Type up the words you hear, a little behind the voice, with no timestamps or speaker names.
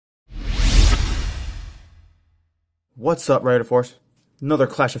What's up, Raider Force? Another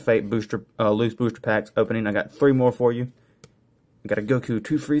Clash of Fate booster, loose booster packs opening. I got 3 more for you. I got a Goku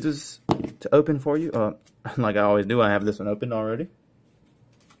 2 Friezas to open for you. Like I always do, I have this one opened already.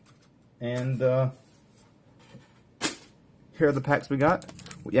 And here are the packs we got.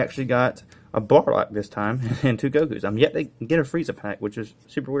 We actually got a Bardock this time and 2 Gokus. I'm yet to get a Frieza pack, which is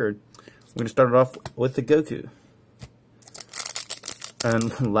super weird. We're going to start it off with the Goku.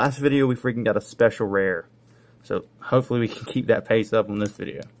 And last video we freaking got a special rare. So hopefully we can keep that pace up on this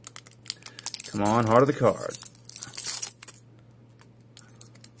video. Come on, heart of the cards.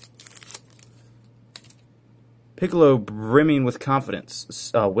 Piccolo brimming with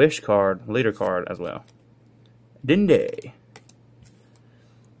confidence. Wish card, leader card as well. Dende.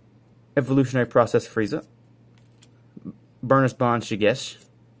 Evolutionary Process Frieza. Burnus Bond Shigesh.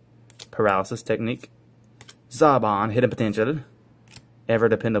 Paralysis Technique. Zarbon Hidden Potential. Ever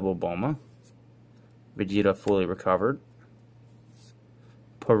Dependable Bulma. Vegeta Fully Recovered.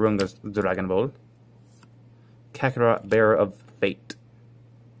 Porunga's Dragon Ball. Kakarot Bearer of Fate.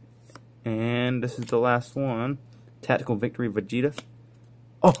 And this is the last one. Tactical Victory Vegeta.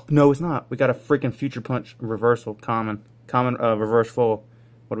 Oh, no, it's not. We got a freaking Future Punch reversal. Common reverse full.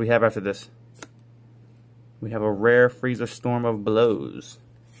 What do we have after this? We have a rare Frieza Storm of Blows.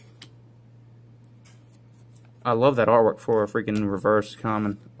 I love that artwork for a freaking reverse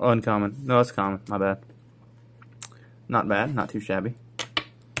uncommon. No, it's common. My bad. Not bad. Not too shabby.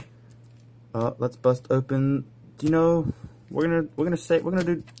 Let's bust open. You know, we're gonna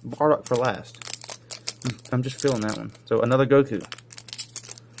do Bardock for last. I'm just feeling that one. So another Goku.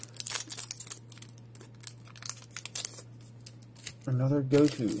 Another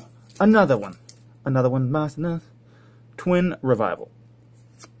Goku. Another one. Another one. Master Twin Revival.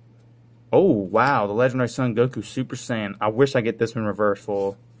 Oh, wow. The Legendary Son Goku Super Saiyan. I wish I get this one reverse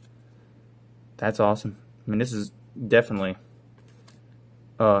full. That's awesome. I mean, this is definitely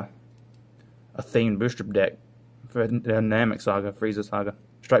a themed booster deck for the Dynamic Saga, Frieza Saga.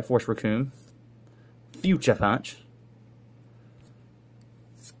 Strike Force Raccoon. Future Punch.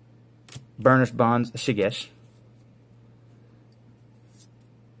 Burnus Bonds Shigesh.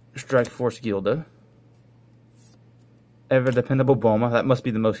 Strike Force Gilda. Ever Dependable Bulma. That must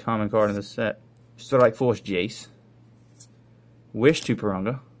be the most common card in this set. Strike Force Jace. Wish to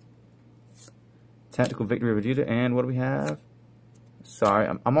Porunga. Tactical Victory Vegeta. And what do we have? Sorry,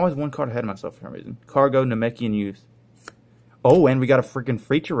 I'm always one card ahead of myself for some reason. Cargo Namekian Youth. Oh, and we got a freaking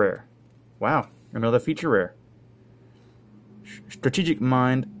feature rare. Wow, another feature rare. Strategic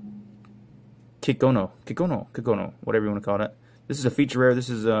Mind Kikono, whatever you want to call it. This is a feature rare. This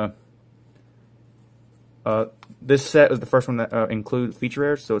is this set is the first one that includes feature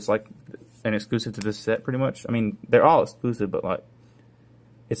rares, so it's like an exclusive to this set, pretty much. I mean, they're all exclusive, but like,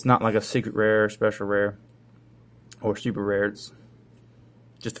 it's not like a secret rare, special rare, or super rare. It's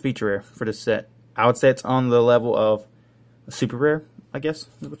just a feature rare for this set. I would say it's on the level of a super rare, I guess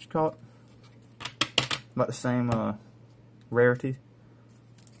is what you call it. About the same rarity.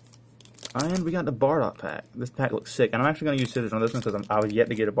 And we got the Bardock pack. This pack looks sick. And I'm actually going to use scissors on this one because I was yet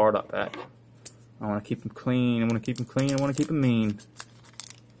to get a Bardock pack. I want to keep them clean. I want to keep them clean. I want to keep them mean.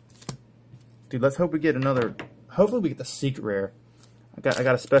 Dude, let's hope we get another. Hopefully we get the secret rare. I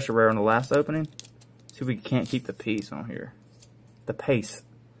got a special rare on the last opening. See if we can't keep the piece on here. The pace.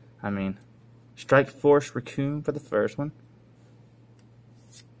 I mean, Strike Force Raccoon for the first one.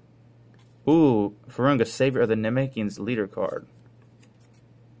 Ooh, Porunga Savior of the Namekians leader card.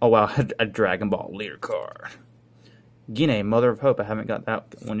 Oh wow, a Dragon Ball leader card. Gine, Mother of Hope. I haven't got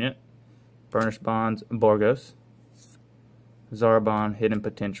that one yet. Burnus Bonds Borgos. Zarbon Hidden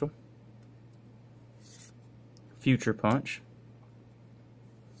Potential. Future Punch.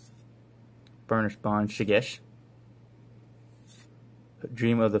 Burnus Bond Shigesh.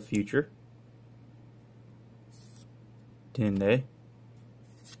 Dream of the Future. Dende.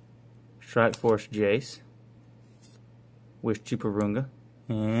 Strike Force Jace. Wish to Porunga.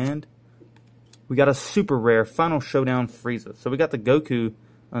 And we got a super rare Final Showdown Frieza. So we got the Goku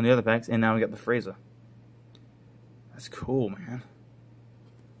on the other packs, and now we got the Frieza. That's cool, man.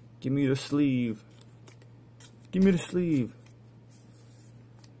 Give me the sleeve. Give me the sleeve.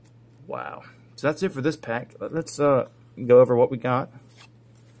 Wow. So that's it for this pack. Let's go over what we got.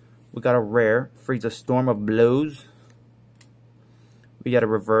 We got a rare Frieza Storm of Blows. We got a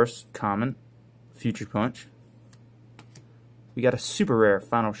reverse common Future Punch. We got a super rare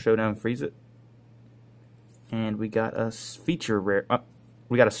Final Showdown Frieza. And we got a feature rare.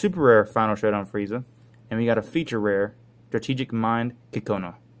 We got a super rare Final Showdown Frieza. And we got a feature rare Strategic Mind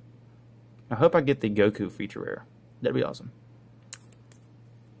Kikono. I hope I get the Goku feature rare. That'd be awesome.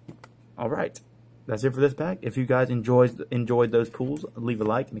 Alright. that's it for this pack. If you guys enjoyed those pulls, leave a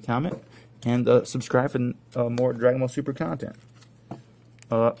like and a comment, and subscribe for more Dragon Ball Super content.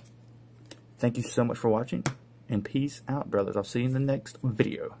 Thank you so much for watching, and peace out, brothers. I'll see you in the next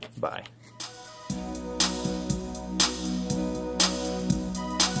video. Bye.